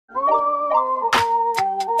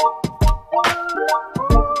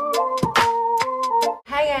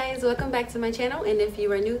back to my channel, and if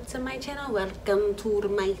you are new to my channel, welcome to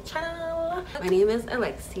my channel. My name is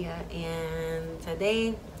Alexia, and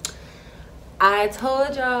today I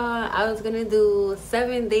told y'all I was gonna do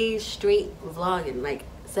 7 days straight vlogging, like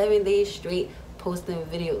 7 days straight posting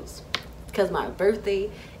videos, because my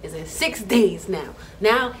birthday is in 6 days now.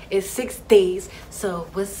 Now it's 6 days, so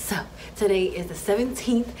what's up? Today is the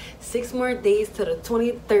 17th, 6 more days to the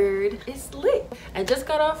 23rd. It's lit. I just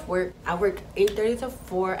got off work. I work 8:30 to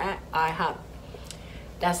 4 at IHOP.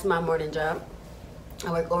 That's my morning job.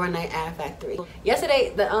 I work overnight at a factory.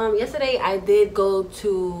 Yesterday I did go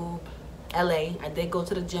to LA. I did go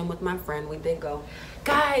to the gym with my friend. We did go.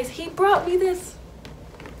 Guys, he brought me this.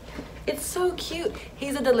 It's so cute.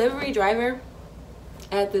 He's a delivery driver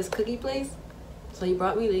at this cookie place, so he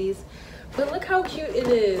brought me these. But look how cute it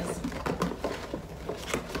is.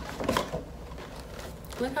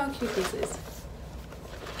 Look how cute this is.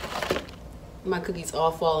 My cookies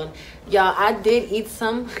all falling. Y'all, I did eat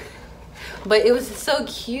some, but it was so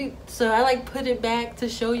cute, so I like put it back to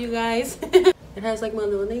show you guys. It has like my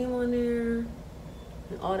little name on there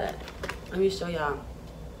and all that. Let me show y'all.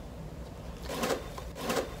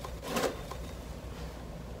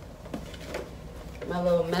 My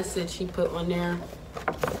little message he put on there.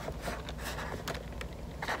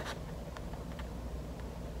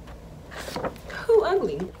 Who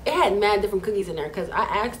ugly? It had mad different cookies in there, because I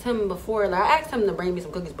asked him before, like I asked him to bring me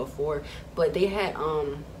some cookies before, but they had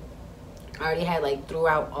I already had like threw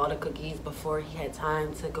out all the cookies before he had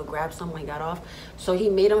time to go grab some when he got off. So he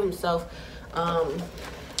made them himself. And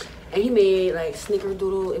he made like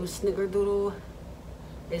snickerdoodle. It was snickerdoodle.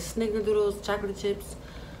 It's snickerdoodles, chocolate chips.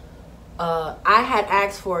 I had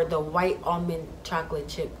asked for the white almond chocolate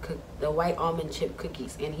chip, the white almond chip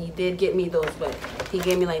cookies, and he did get me those, but he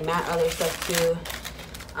gave me like mad other stuff too.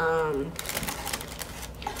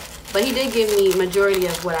 But he did give me majority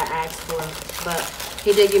of what I asked for, but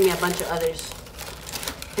he did give me a bunch of others.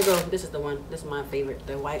 Here you go. This is the one. This is my favorite,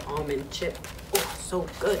 the white almond chip. Oh, so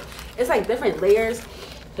good. It's like different layers.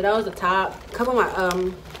 So that was the top. A couple of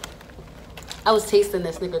my I was tasting the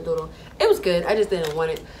snickerdoodle. It was good. I just didn't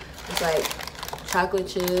want it. It's like chocolate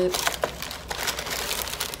chip,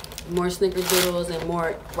 more snickerdoodles, and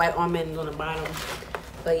more white almonds on the bottom.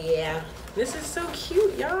 But yeah, this is so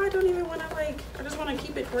cute, y'all. I don't even want to like, I just want to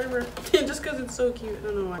keep it forever. Just because it's so cute. I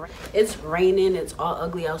don't know why. It's raining. It's all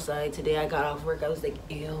ugly outside. Today I got off work. I was like,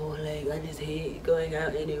 ew, like I just hate going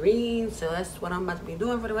out in the rain. So that's what I'm about to be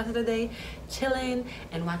doing for the rest of the day. Chilling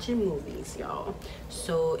and watching movies, y'all.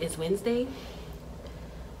 So it's Wednesday.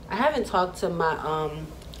 I haven't talked to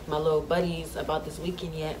my little buddies about this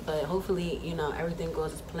weekend yet, but hopefully, you know, everything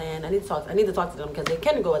goes as planned. I need to talk to them, because they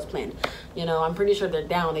can go as planned. You know, I'm pretty sure they're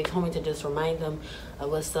down. They told me to just remind them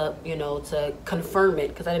of what's up, you know, to confirm it,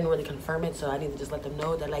 because I didn't really confirm it, so I need to just let them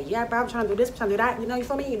know that, like, yeah, bro, I'm trying to do this, I'm trying to do that, you know, you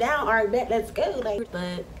feel me? You down? All right, bet, let's go. Like,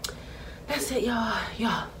 but that's it,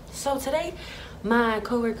 y'all. So today, my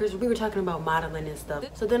coworkers, we were talking about modeling and stuff.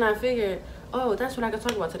 So then I figured, oh, that's what I could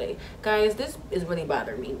talk about today. Guys, this is really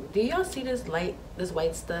bothering me. Do y'all see this light, this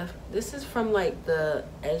white stuff? This is from like the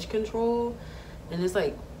edge control, and it's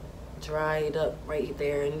like dried up right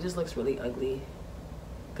there, and it just looks really ugly.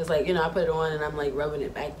 Cause like, you know, I put it on and I'm like rubbing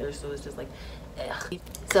it back there, so it's just like, ugh.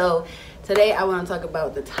 So today I want to talk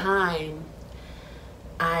about the time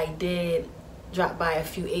I did drop by a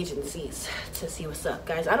few agencies to see what's up.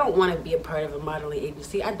 Guys, I don't want to be a part of a modeling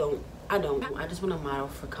agency. I don't. I just want to model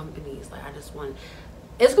for companies. Like, I just want,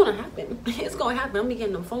 it's gonna happen. It's gonna happen. I'm gonna be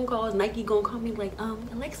getting them phone calls. Nike gonna call me like,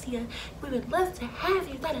 Alexia, we would love to have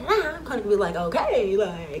you. Da, da, da. I'm gonna be like, okay,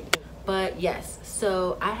 like. But yes,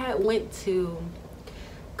 so I had went to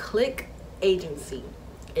Click Agency.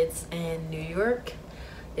 It's in New York.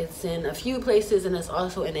 It's in a few places, and it's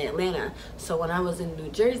also in Atlanta. So when I was in New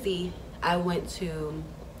Jersey, I went to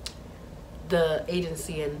the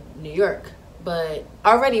agency in New York, but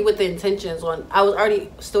already with the intentions on, I was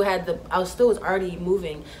already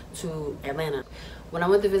moving to Atlanta. When I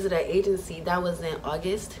went to visit that agency, that was in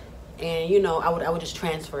August, and you know, I would just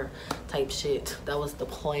transfer type shit. That was the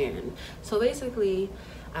plan. So basically,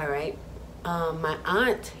 all right, my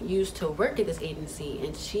aunt used to work at this agency,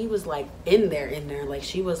 and she was like in there, like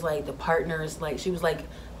she was like the partners, like she was like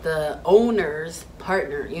the owner's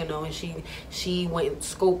partner, you know, and she went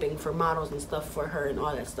scoping for models and stuff for her and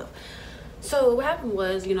all that stuff. So what happened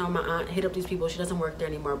was, you know, my aunt hit up these people. She doesn't work there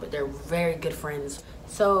anymore, but they're very good friends.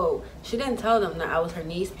 So she didn't tell them that I was her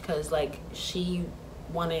niece, because like she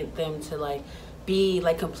wanted them to like be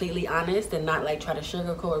like completely honest and not like try to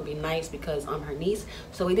sugarcoat or be nice because I'm her niece.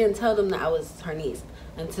 So we didn't tell them that I was her niece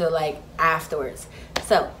until like afterwards.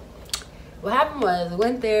 So what happened was, I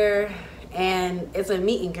went there and it's a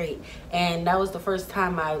meet and greet. And that was the first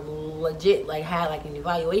time I legit like had like an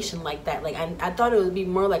evaluation like that. Like I thought it would be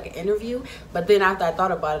more like an interview, but then after I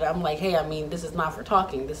thought about it, I'm like, hey, I mean, this is not for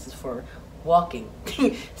talking, this is for walking.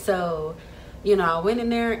 So, you know, I went in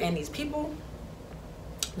there, and these people,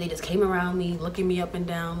 they just came around me, looking me up and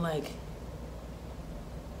down like,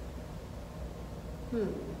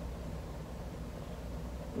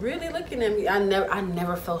 really looking at me. I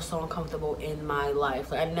never felt so uncomfortable in my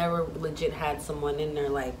life. Like, I never legit had someone in there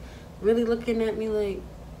like really looking at me like.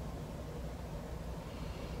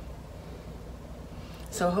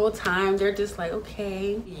 So the whole time they're just like,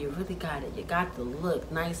 okay, you really got it. You got the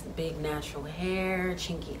look. Nice, big, natural hair,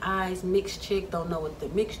 chinky eyes, mixed chick, don't know what the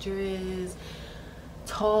mixture is.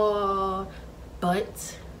 Tall,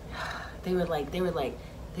 but they was like,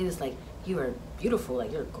 you are beautiful,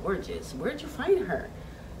 like you're gorgeous. Where'd you find her?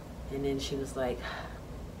 And then she was like,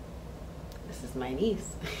 this is my niece.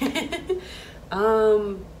 Then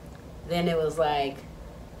it was like,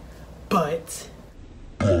 but.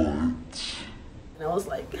 And I was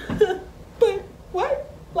like, but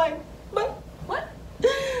what? Like, but what?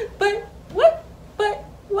 But what? But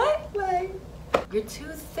what? Like, you're too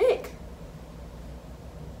thick.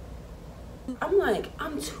 I'm like,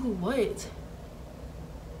 I'm too what?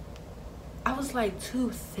 I was like,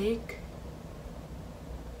 too thick?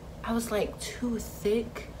 I was like, too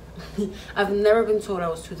thick? I've never been told I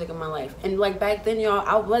was too thick in my life. And like back then, y'all,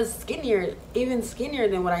 I was skinnier, even skinnier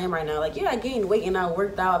than what I am right now. Like, yeah, I gained weight and I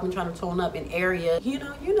worked out. I've been trying to tone up in area. You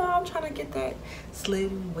know, I'm trying to get that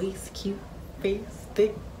slim waist, cute face,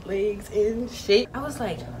 thick legs in shape. I was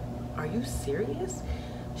like, are you serious?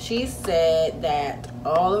 She said that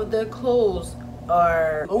all of the clothes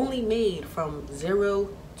are only made from 0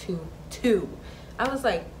 to 2. I was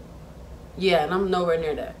like, yeah, and I'm nowhere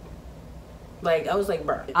near that. Like, I was like,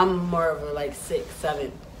 bro, I'm more of a like 6,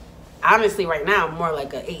 7. Honestly, right now, I'm more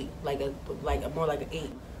like a 8, more like an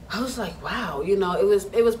 8. I was like, wow, you know, it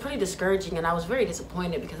was pretty discouraging, and I was very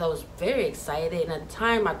disappointed because I was very excited. And at the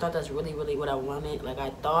time, I thought that's really, really what I wanted. Like, I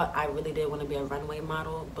thought I really did want to be a runway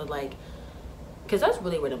model, but like, because that's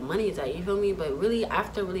really where the money is at, you feel me? But really,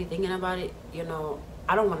 after really thinking about it, you know,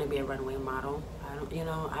 I don't want to be a runway model. I don't, you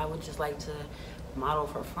know, I would just like to model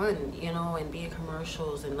for fun, you know, and be in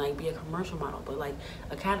commercials and like be a commercial model, but like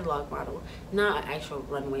a catalog model, not an actual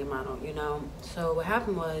runway model, you know. So what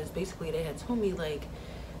happened was, basically they had told me like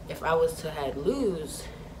if I was to lose,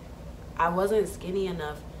 I wasn't skinny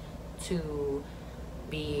enough to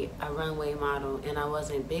be a runway model, and I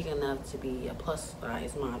wasn't big enough to be a plus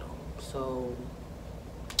size model. So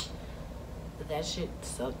that shit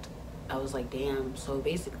sucked. I was like, damn. So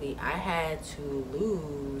basically I had to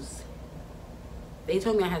lose, they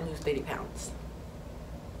told me I had to lose 30 pounds.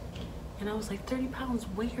 And I was like, 30 pounds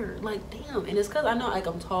where? Like, damn. And it's because I know, like,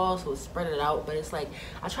 I'm tall, so it's spread it out. But it's like,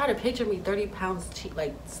 I try to picture me 30 pounds,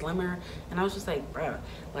 like, slimmer. And I was just like, bruh,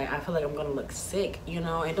 like, I feel like I'm going to look sick, you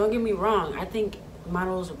know? And don't get me wrong. I think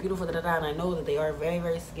models are beautiful, and I know that they are very,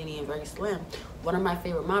 very skinny and very slim. One of my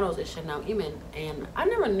favorite models is Chanel Iman. And I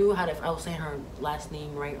never knew how to, if I was saying her last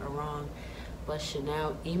name right or wrong. But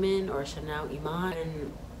Chanel Iman or Chanel Iman.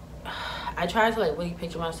 And I tried to, like, really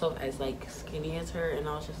picture myself as, like, skinny as her. And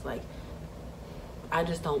I was just like, I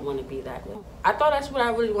just don't want to be that way. I thought that's what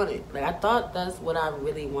I really wanted. Like, I thought that's what I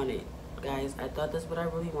really wanted, guys. I thought that's what I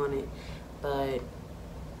really wanted. But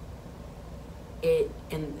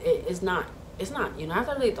it's not. It's not. You know,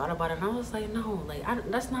 after I really thought about it, and I was like, no, like,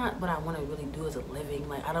 that's not what I want to really do as a living.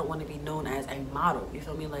 Like, I don't want to be known as a model. You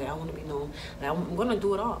feel me? Like, I want to be known, like, I'm going to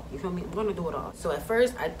do it all. You feel me? I'm going to do it all. So at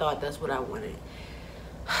first, I thought that's what I wanted.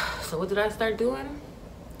 So what did I start doing?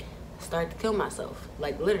 I started to kill myself.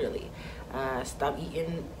 Like, literally. Stopped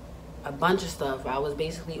eating a bunch of stuff. I was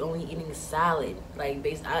basically only eating salad. Like,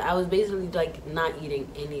 I was basically like not eating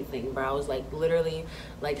anything, bro. I was like literally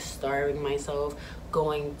like starving myself,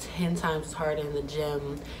 going 10 times harder in the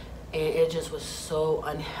gym, and it just was so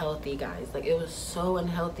unhealthy, guys. Like, it was so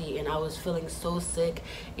unhealthy, and I was feeling so sick,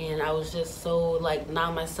 and I was just so like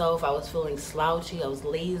not myself. I was feeling slouchy. I was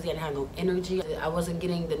lazy. I didn't have no energy. I wasn't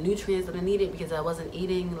getting the nutrients that I needed because I wasn't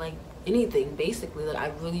eating like anything. Basically, like,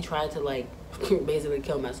 I really tried to like basically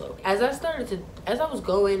kill myself. As I was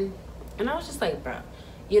going, and I was just like, bro,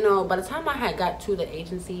 you know, by the time I had got to the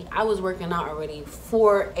agency, I was working out already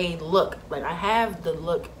for a look. Like, I have the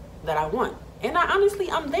look that I want, and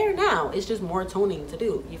I'm there now. It's just more toning to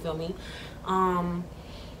do, you feel me?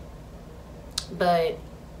 But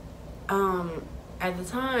at the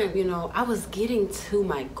time, you know, I was getting to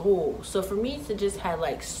my goal. So for me to just have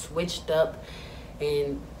like switched up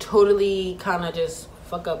and totally kind of just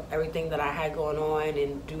fuck up everything that I had going on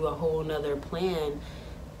and do a whole nother plan,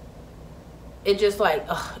 it just like,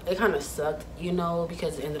 it kind of sucked, you know,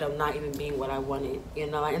 because it ended up not even being what I wanted. You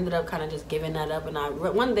know, I ended up kind of just giving that up. And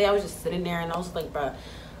one day I was just sitting there and I was like, bruh,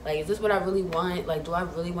 like, is this what I really want? Like, do I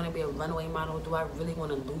really want to be a runway model? Do I really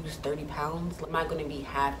want to lose 30 pounds? Am I going to be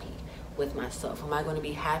happy with myself? Am I going to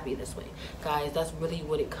be happy this way? Guys, that's really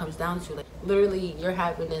what it comes down to. Like, literally, your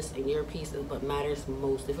happiness and your peace is what matters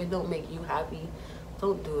most. If it don't make you happy,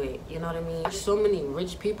 don't do it. You know what I mean? There's so many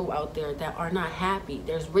rich people out there that are not happy.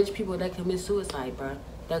 There's rich people that commit suicide, bruh.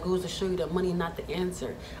 That goes to show you that money not the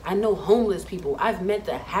answer. I know homeless people. I've met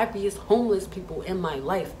the happiest homeless people in my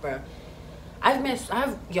life, bruh.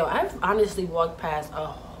 I've honestly walked past a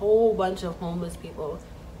whole bunch of homeless people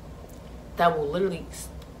that will literally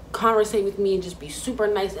conversate with me and just be super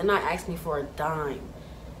nice and not ask me for a dime.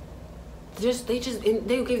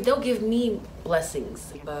 They'll give me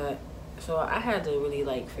blessings. But so I had to really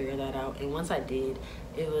like figure that out, and once I did,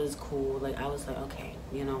 it was cool. Like, I was like, okay,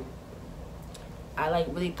 you know, I like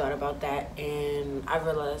really thought about that, and I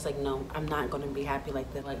realized like, no, I'm not gonna be happy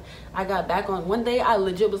like that. Like, I got back on one day, I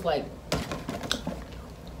legit was like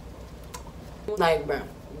bro,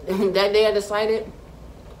 that day I decided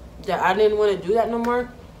that I didn't want to do that no more.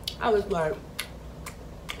 I was like,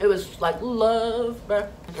 it was like love, bro.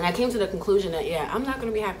 And I came to the conclusion that, yeah, I'm not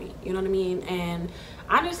gonna be happy, you know what I mean? And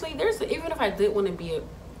honestly, even if I did want to be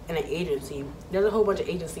in an agency, there's a whole bunch of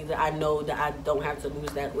agencies that I know that I don't have to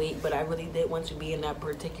lose that weight, but I really did want to be in that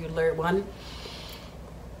particular one.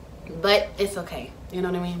 But it's okay, you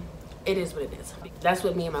know what I mean? It is what it is. That's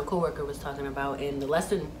what me and my coworker was talking about, and the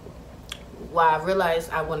lesson why I realized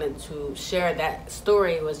I wanted to share that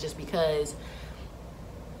story was just because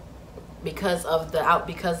of the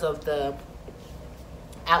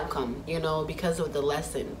outcome, you know, because of the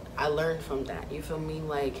lesson I learned from that. You feel me?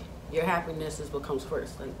 Like, your happiness is what comes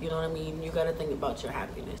first. Like, you know what I mean? You got to think about your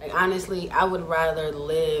happiness. Like, honestly, I would rather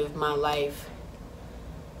live my life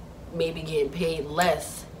maybe getting paid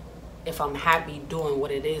less if I'm happy doing what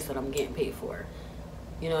it is that I'm getting paid for.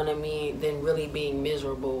 You know what I mean? Than really being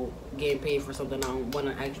miserable getting paid for something I don't want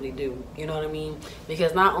to actually do. You know what I mean?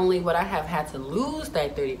 Because not only would I have had to lose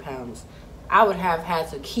that 30 pounds, I would have had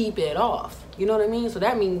to keep it off. You know what I mean? So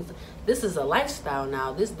that means this is a lifestyle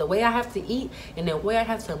now. The way I have to eat and the way I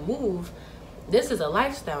have to move, this is a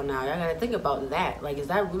lifestyle now. Y'all gotta think about that. Like, is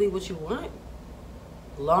that really what you want?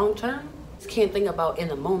 Long term? Just can't think about in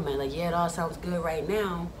the moment. Like, yeah, it all sounds good right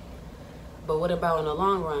now, but what about in the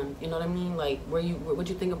long run? You know what I mean? Like, what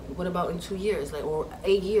you think of, what about in 2 years? Like, or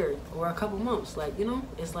 8 years, or a couple months? Like, you know,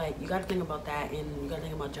 it's like, you gotta think about that, and you gotta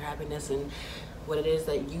think about your happiness and what it is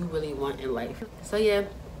that you really want in life. So yeah,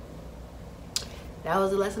 that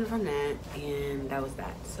was a lesson from that, and that was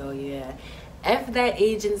that. So yeah, F that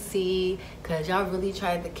agency, cause y'all really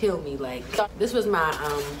tried to kill me. Like, this was my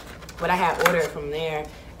what I had ordered from there.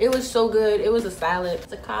 It was so good. It was a salad.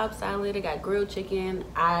 It's a Cobb salad. It got grilled chicken.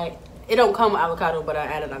 It don't come with avocado, but I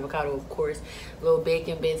added avocado, of course. Little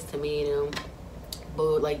bacon bits, tomato,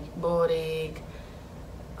 boiled egg,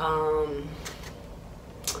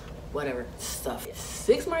 whatever stuff.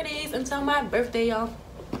 6 more days until my birthday, y'all,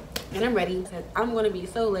 and I'm ready. I'm gonna be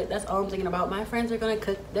so lit. That's all I'm thinking about. My friends are gonna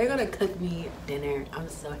cook. They're gonna cook me dinner. I'm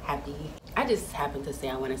so happy. I just happened to say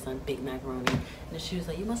I wanted some big macaroni, and she was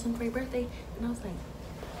like, "You want some for your birthday?" And I was like,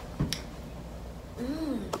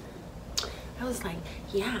 I was like,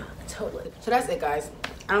 yeah, totally. So that's it, guys.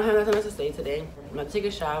 I don't have nothing else to say today. I'm gonna take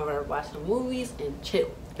a shower, watch some movies, and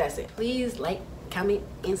chill. That's it. Please like, comment,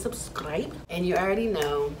 and subscribe. And you already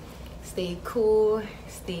know, stay cool,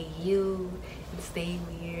 stay you, and stay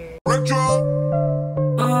weird. Retro.